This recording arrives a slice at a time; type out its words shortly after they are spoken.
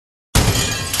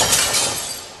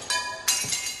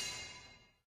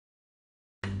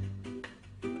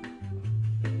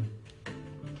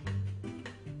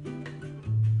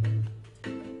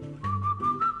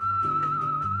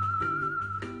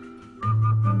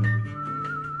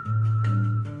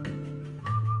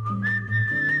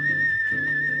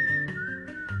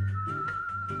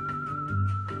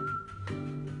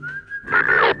Need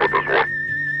any help with this one?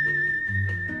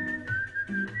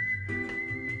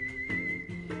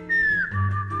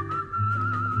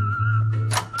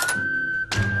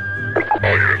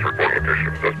 All units report location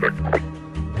of suspect.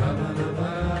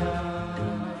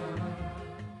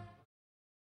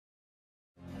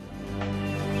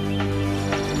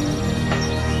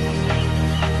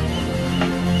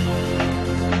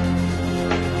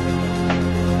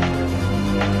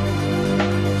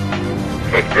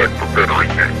 Suspect prepared to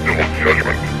receive civil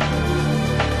judgment.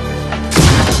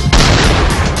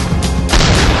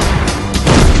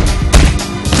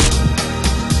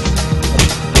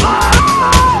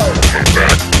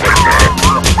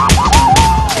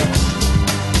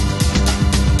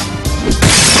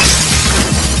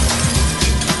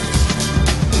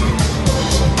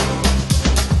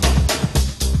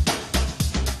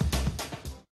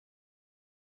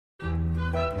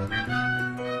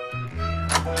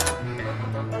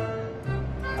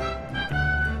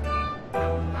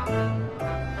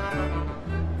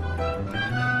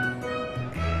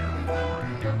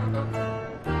 Come back right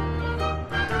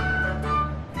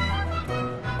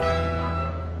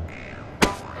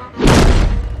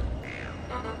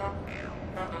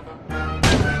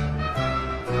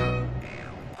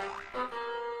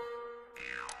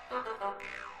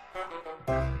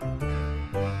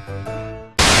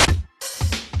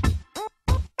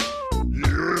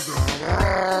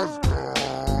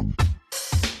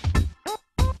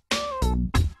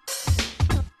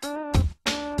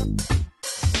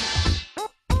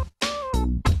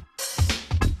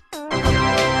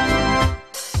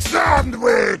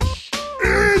Sandwich!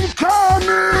 Incoming!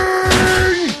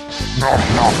 Nom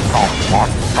nom nom nom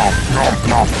nom nom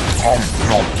nom nom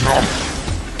nom nom.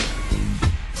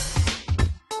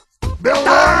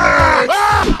 Village!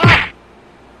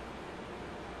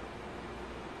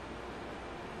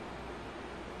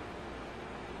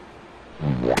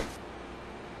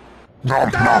 Nom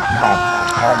nom nom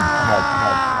nom nom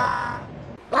nom.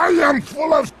 I am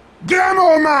full of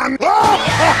Gmod!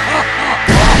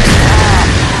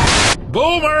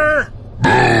 Boomer!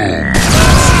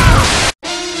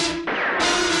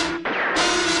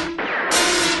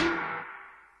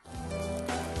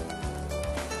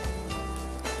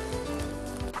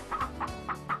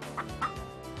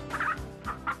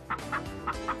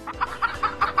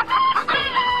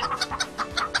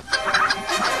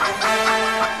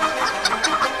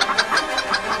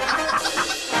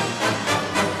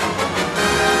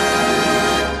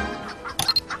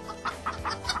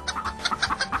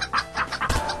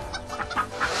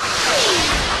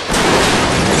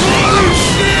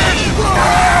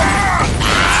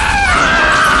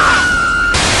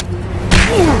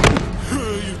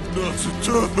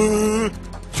 Boom!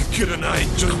 You kid and I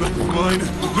ain't just left behind.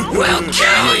 We'll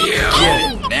kill you!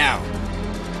 Get it now.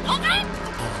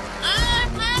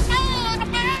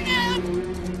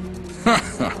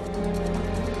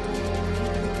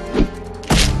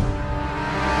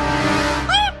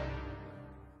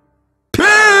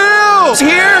 Pills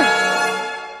here!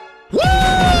 Woo!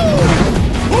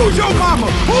 Who's your mama?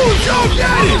 Who's your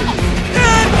daddy?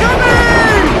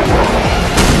 Incoming!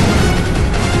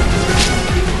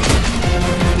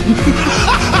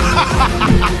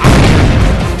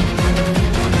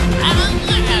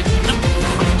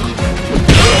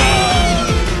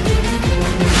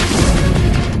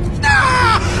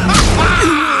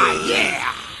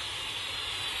 Yeah!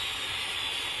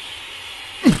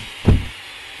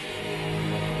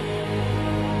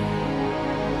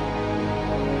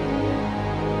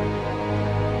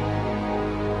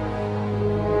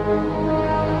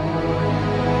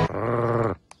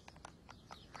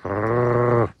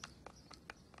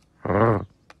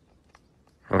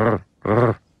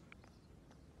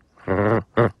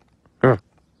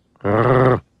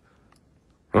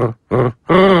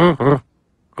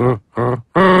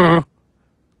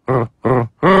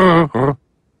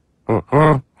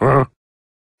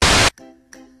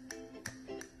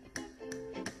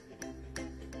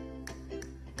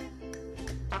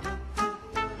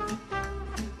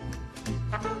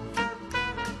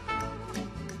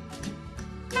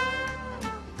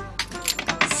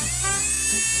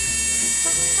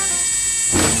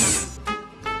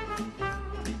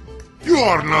 You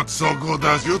are not so good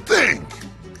as you think.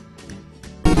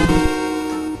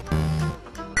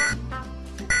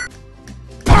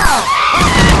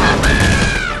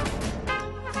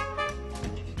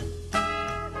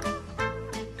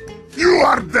 You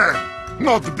are dead.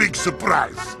 Not a big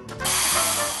surprise.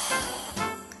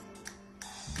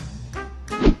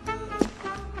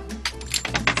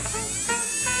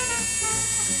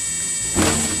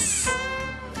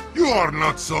 You are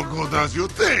not so good as you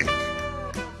think.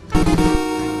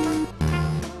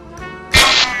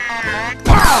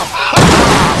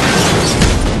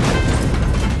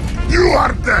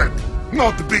 are dead!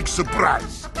 Not a big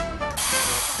surprise!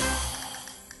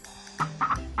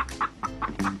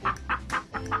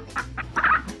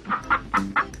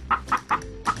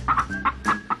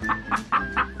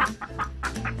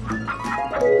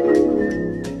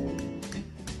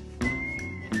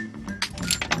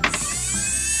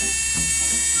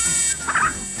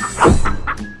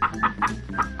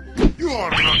 You are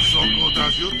not so good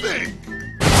as you think!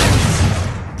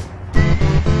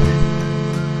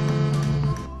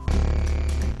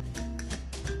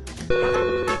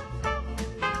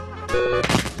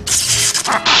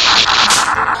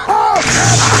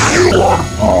 You are...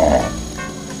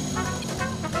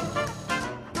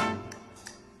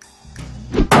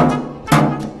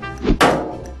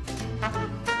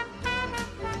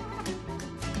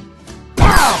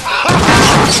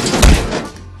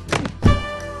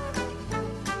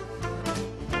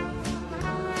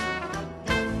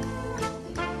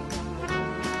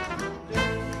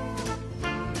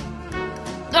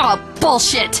 Oh,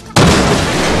 bullshit!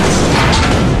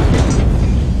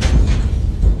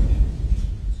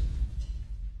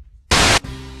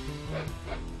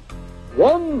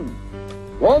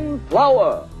 One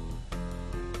flower.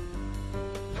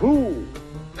 Two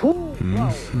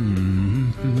flowers.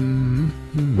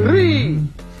 Three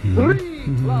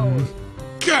flowers.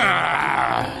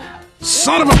 God,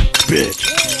 son of a bitch!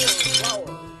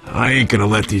 I ain't gonna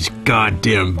let these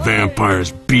goddamn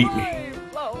vampires beat me.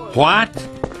 What?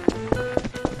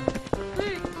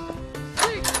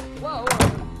 Six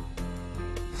flowers.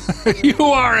 You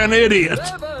are an idiot!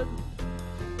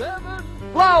 Seven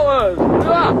flowers.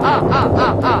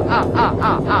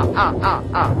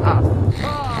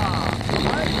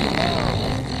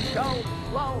 Count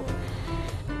flowers.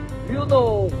 You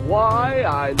know why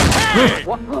I... Hey!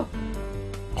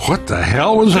 What the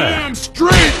hell was that? Damn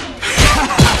straight!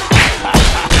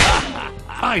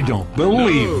 I don't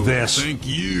believe this. Thank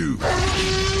you.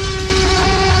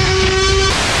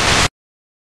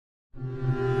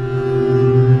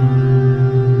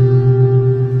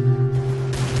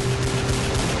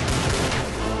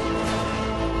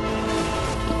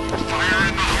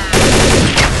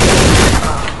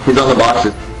 He's on the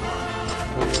boxes.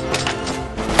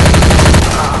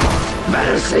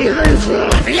 Better see this.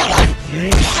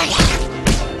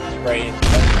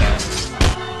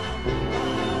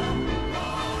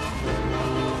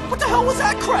 What the hell was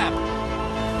that crap?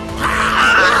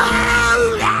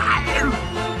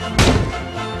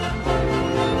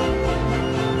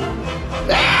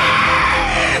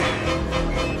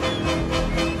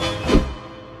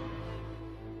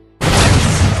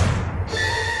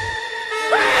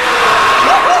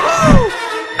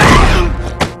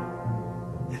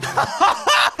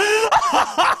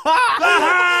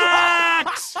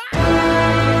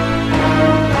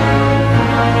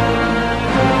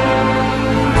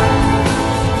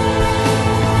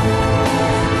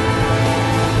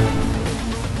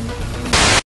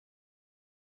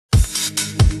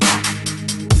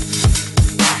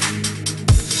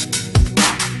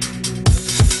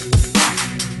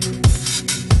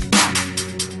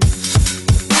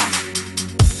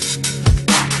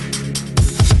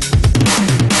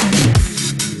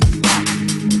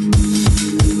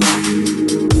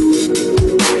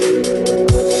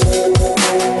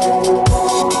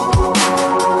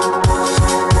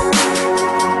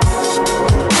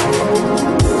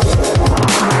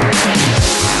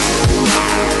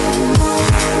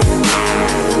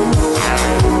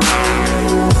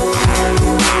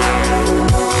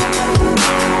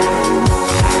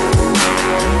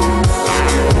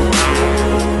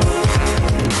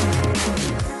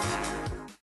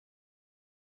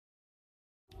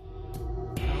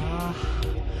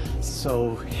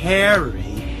 So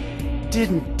Harry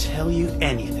didn't tell you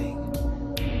anything.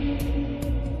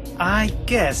 I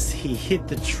guess he hid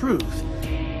the truth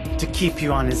to keep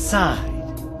you on his side.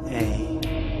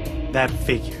 Eh? That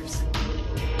figures.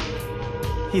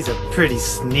 He's a pretty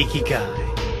sneaky guy.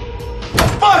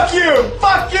 Fuck you!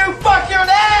 Fuck you! Fuck your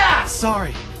ass!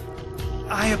 Sorry.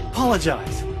 I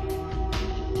apologize.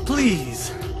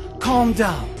 Please, calm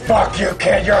down. Fuck you,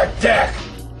 kid, you're a dick!